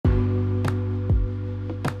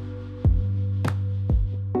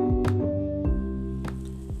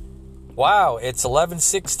Wow, it's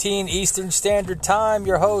 11:16 Eastern Standard Time.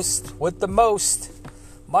 Your host with the most,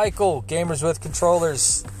 Michael, Gamers with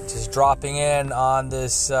Controllers, just dropping in on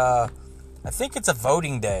this, I think it's a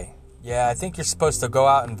voting day. Yeah, I think you're supposed to go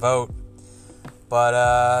out and vote.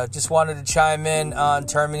 But just wanted to chime in on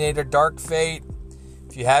Terminator Dark Fate.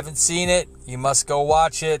 If you haven't seen it, you must go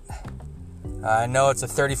watch it. I know it's a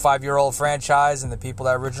 35-year-old franchise, and the people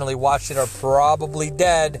that originally watched it are probably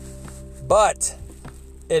dead. But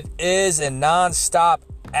it is a non-stop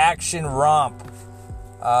action romp.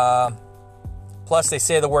 Plus, they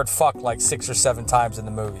say the word fuck like 6 or 7 times in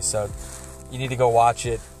the movie, so you need to go watch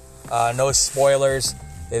it. No spoilers.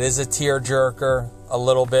 It is a tearjerker a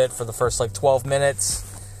little bit for the first 12 minutes.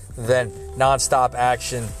 Then non-stop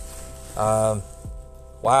action.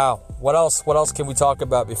 Wow. What else can we talk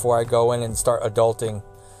about before I go in and start adulting?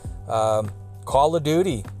 Call of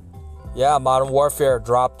Duty. Yeah, Modern Warfare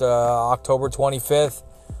dropped October 25th.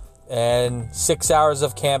 And 6 hours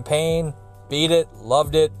of campaign. Beat it.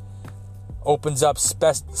 Loved it. Opens up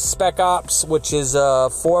Spec Ops, which is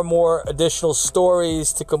 4 more additional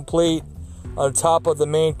stories to complete on top of the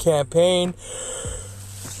main campaign.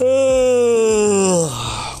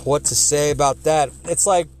 What to say about that? It's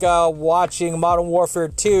like watching Modern Warfare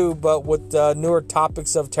 2, but with newer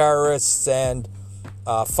topics of terrorists and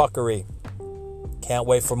fuckery. Can't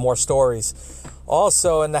wait for more stories.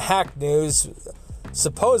 Also, in the hack news,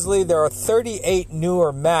 supposedly there are 38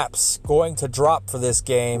 newer maps going to drop for this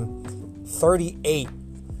game. 38.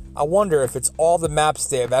 I wonder if it's all the maps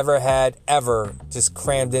they've ever had, just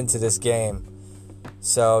crammed into this game.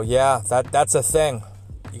 So yeah, that's a thing.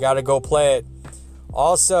 You gotta go play it.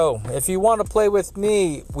 Also, if you want to play with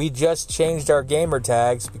me, we just changed our gamer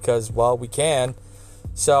tags because, well, we can.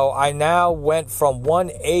 So I now went from one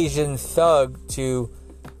Asian thug to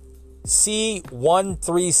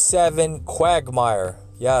C137 Quagmire.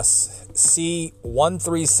 Yes,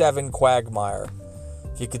 C137 Quagmire.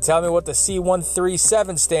 If you could tell me what the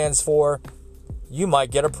C137 stands for, you might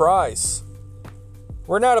get a prize.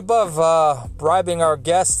 We're not above bribing our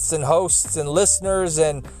guests and hosts and listeners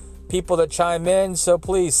and people that chime in, so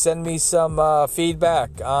please send me some feedback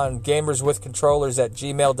on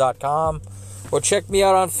gamerswithcontrollers@gmail.com or check me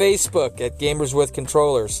out on Facebook at Gamers with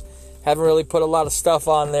Controllers. Haven't really put a lot of stuff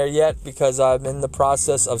on there yet because I'm in the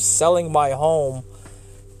process of selling my home,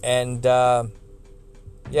 and yeah,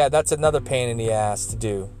 that's another pain in the ass to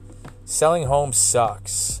do. Selling home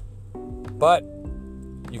sucks, but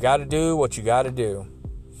you gotta do what you gotta do.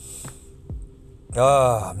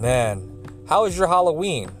 Oh man, how was your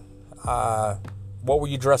Halloween? What were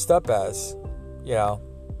you dressed up as? You know,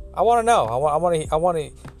 I want to know. I want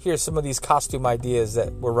to hear some of these costume ideas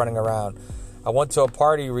that were running around. I went to a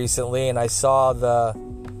party recently and I saw the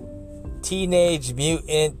Teenage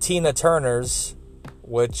Mutant Tina Turners,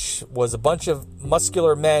 which was a bunch of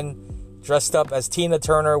muscular men dressed up as Tina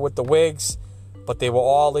Turner with the wigs, but they were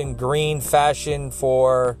all in green fashion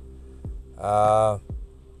for as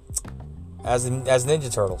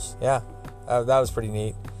Ninja Turtles. Yeah, that was pretty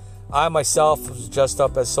neat. I myself was dressed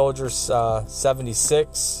up as Soldier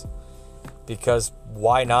 76 because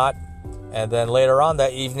why not? And then later on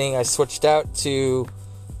that evening, I switched out to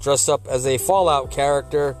dress up as a Fallout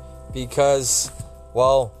character because,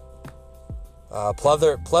 well,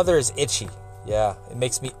 pleather is itchy. Yeah, it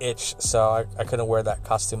makes me itch, so I couldn't wear that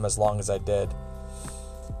costume as long as I did.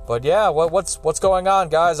 But yeah, what's going on,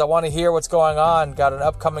 guys? I want to hear what's going on. Got an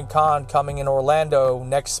upcoming con coming in Orlando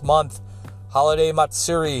next month, Holiday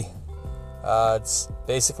Matsuri. It's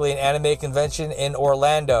basically an anime convention in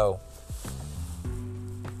Orlando.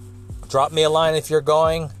 Drop me a line if you're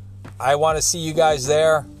going. I want to see you guys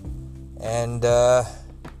there. And well,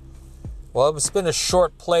 it's been a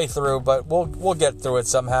short playthrough, but we'll get through it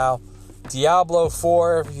somehow. Diablo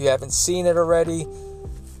 4, if you haven't seen it already,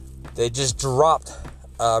 they just dropped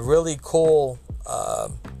a really cool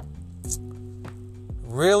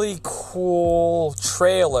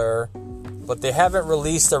trailer, but they haven't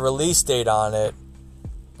released a release date on it.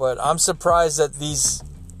 But I'm surprised that these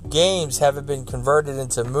games haven't been converted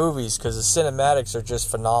into movies because the cinematics are just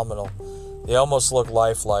phenomenal. They almost look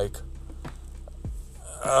lifelike.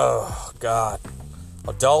 Oh, God.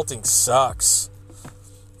 Adulting sucks.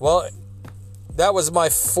 Well, that was my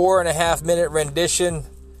 4.5-minute rendition.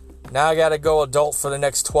 Now I gotta go adult for the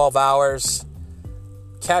next 12 hours.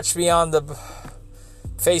 Catch me on the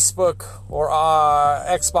Facebook or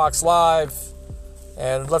Xbox Live,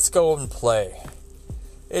 and let's go and play.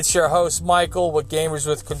 It's your host, Michael, with Gamers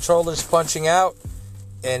with Controllers punching out.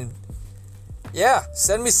 And yeah,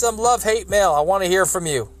 send me some love, hate mail. I want to hear from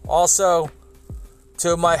you. Also,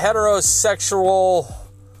 to my heterosexual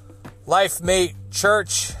life mate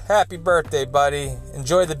Church, happy birthday, buddy.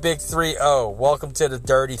 Enjoy the big 3-0. Welcome to the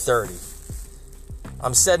Dirty 30.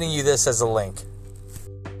 I'm sending you this as a link.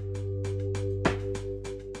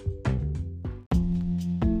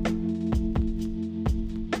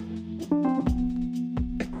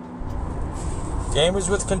 Gamers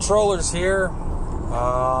with Controllers here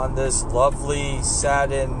on this lovely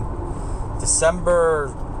Saturday,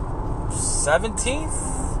 December 17th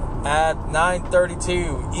at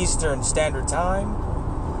 9:32 Eastern Standard Time.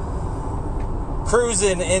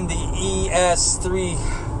 Cruising in the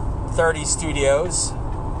ES330 studios.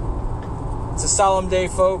 It's a solemn day,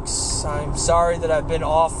 folks. I'm sorry that I've been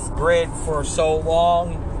off grid for so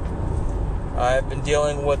long. I've been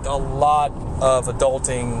dealing with a lot of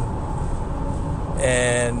adulting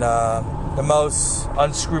in the most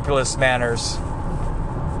unscrupulous manners.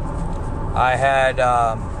 I had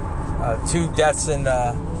 2 deaths in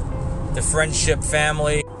the friendship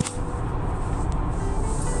family.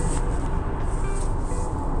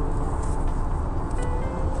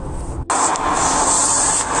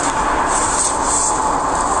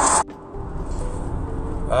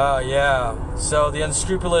 Yeah. So the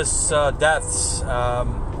unscrupulous deaths. I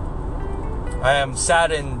am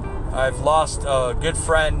saddened. I've lost a good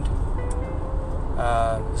friend.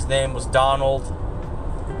 His name was Donald.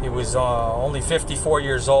 He was only 54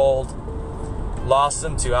 years old. Lost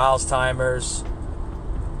him to Alzheimer's.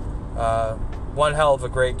 One hell of a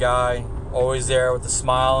great guy. Always there with a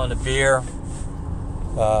smile and a beer.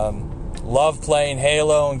 Loved playing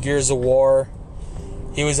Halo and Gears of War.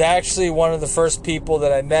 He was actually one of the first people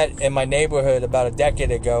that I met in my neighborhood about a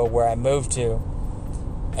decade ago where I moved to.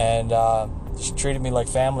 And just treated me like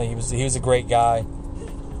family. He was a great guy.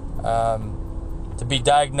 To be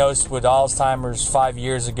diagnosed with Alzheimer's 5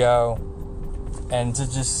 years ago and to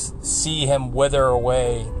just see him wither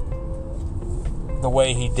away the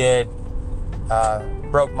way he did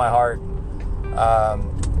broke my heart.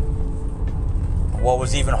 What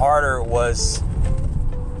was even harder was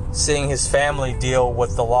seeing his family deal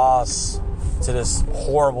with the loss to this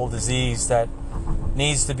horrible disease that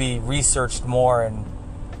needs to be researched more, and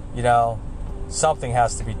something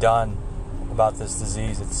has to be done about this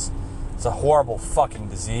disease. It's a horrible fucking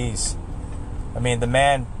disease. I mean, the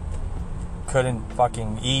man couldn't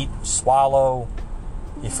fucking eat, swallow.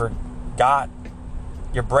 He forgot.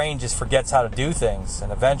 Your brain just forgets how to do things,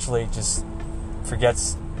 and eventually just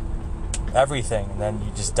forgets everything, and then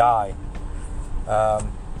you just die.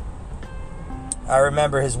 I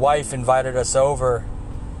remember his wife invited us over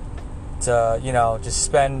to, just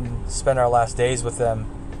spend our last days with them,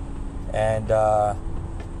 and was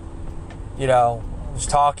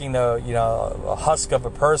talking to, a husk of a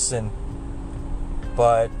person,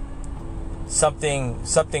 but something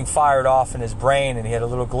fired off in his brain, and he had a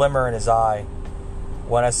little glimmer in his eye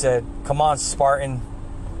when I said, "Come on, Spartan,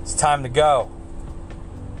 it's time to go."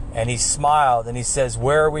 And he smiled and he says,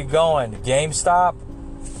 "Where are we going? GameStop?"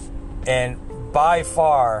 And by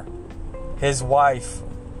far, his wife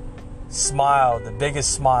smiled the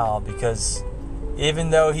biggest smile, because even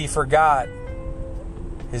though he forgot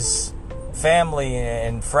his family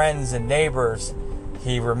and friends and neighbors,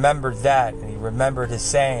 he remembered that, and he remembered his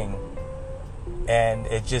saying, and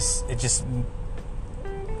it just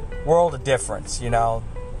world of difference,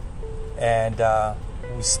 and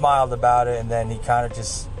we smiled about it, and then he kind of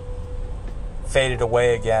just faded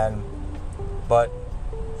away again. But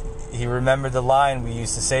he remembered the line we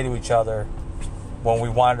used to say to each other when we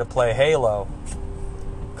wanted to play Halo: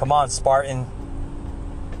 "Come on, Spartan,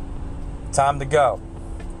 time to go."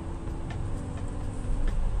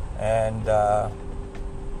 And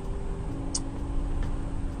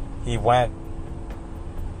he went.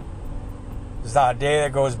 There's not a day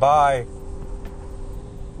that goes by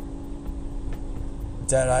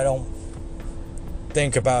that I don't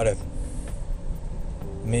think about it.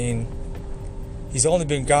 I mean, he's only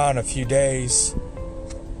been gone a few days.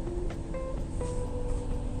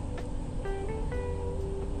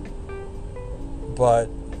 But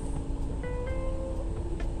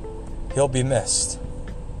he'll be missed.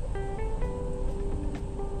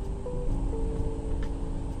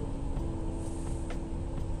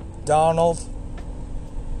 Donald,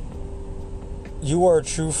 you are a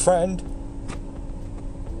true friend,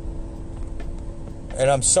 and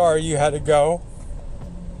I'm sorry you had to go,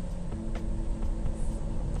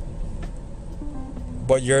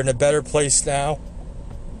 but you're in a better place now,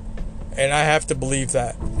 and I have to believe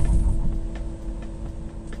that.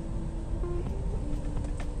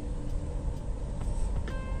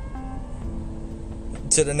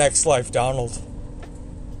 To the next life, Donald.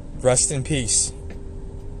 Rest in peace.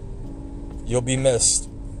 You'll be missed.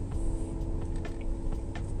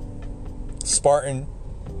 Spartan,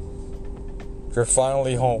 you're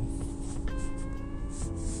finally home.